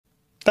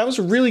that was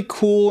a really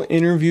cool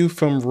interview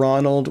from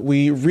Ronald.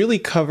 We really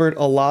covered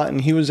a lot,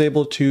 and he was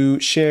able to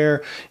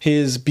share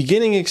his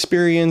beginning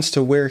experience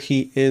to where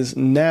he is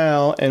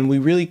now, and we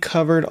really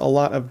covered a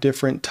lot of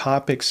different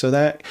topics. So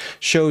that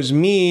shows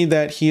me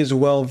that he is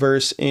well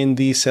versed in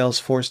the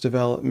Salesforce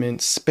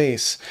development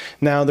space.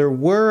 Now, there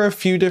were a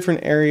few different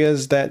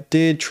areas that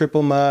did trip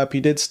him up, he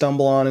did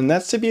stumble on, and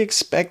that's to be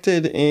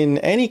expected in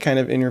any kind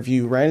of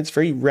interview, right? It's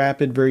very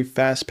rapid, very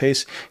fast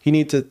paced. You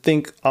need to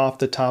think off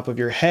the top of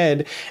your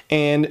head,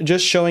 and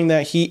just showing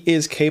that he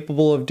is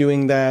capable of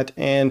doing that.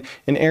 And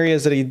in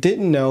areas that he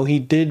didn't know, he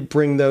did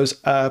bring those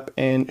up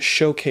and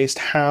showcased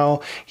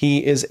how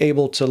he is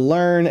able to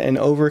learn and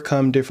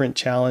overcome different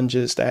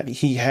challenges that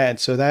he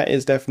had. So that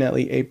is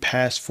definitely a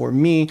pass for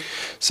me.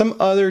 Some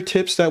other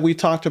tips that we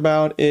talked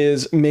about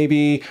is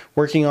maybe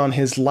working on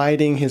his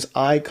lighting, his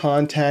eye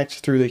contact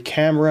through the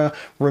camera.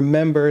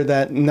 Remember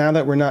that now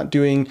that we're not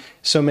doing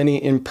so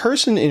many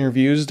in-person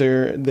interviews,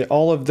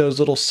 all of those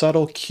little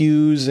subtle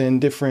cues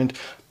and different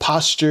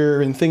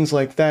posture and things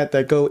like that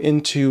that go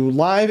into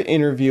live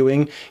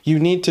interviewing, you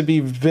need to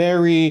be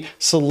very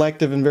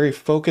selective and very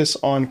focused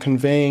on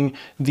conveying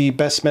the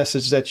best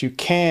message that you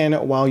can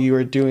while you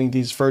are doing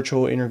these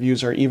virtual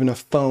interviews or even a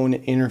phone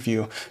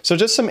interview. So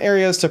just some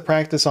areas to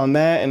practice on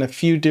that and a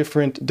few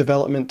different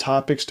development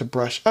topics to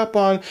brush up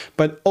on.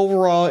 But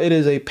overall, it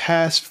is a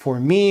pass for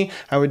me.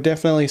 I would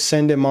definitely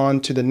send him on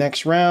to the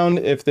next round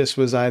if this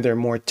was either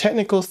more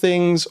technical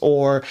things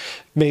or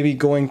maybe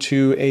going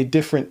to a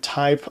different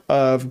type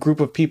of group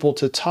of people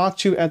to talk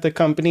to at the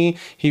company.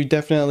 He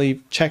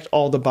definitely checked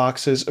all the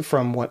boxes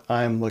from what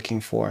I'm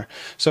looking for.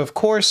 So of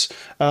course,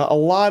 a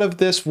lot of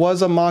this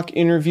was a mock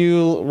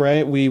interview,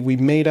 right? We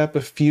made up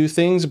a few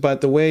things, but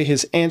the way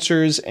his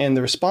answers and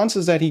the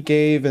responses that he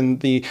gave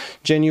and the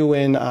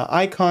genuine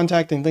eye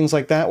contact and things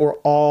like that were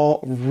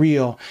all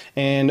real.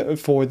 And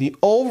for the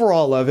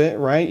overall of it,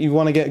 right, you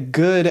want to get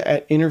good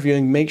at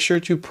interviewing. Make sure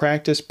to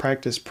practice,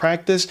 practice,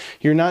 practice.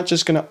 You're not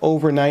just going to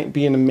overnight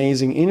be an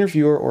amazing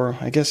interviewer, or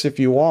I guess if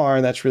you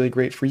are, that's really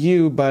great for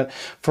you. But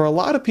for a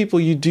lot of people,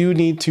 you do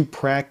need to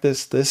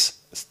practice this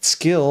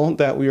skill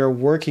that we are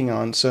working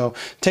on. So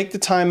take the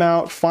time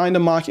out, find a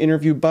mock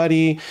interview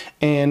buddy,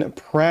 and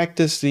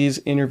practice these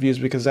interviews,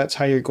 because that's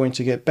how you're going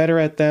to get better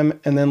at them.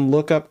 And then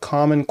look up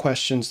common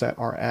questions that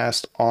are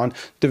asked on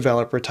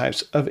developer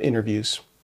types of interviews.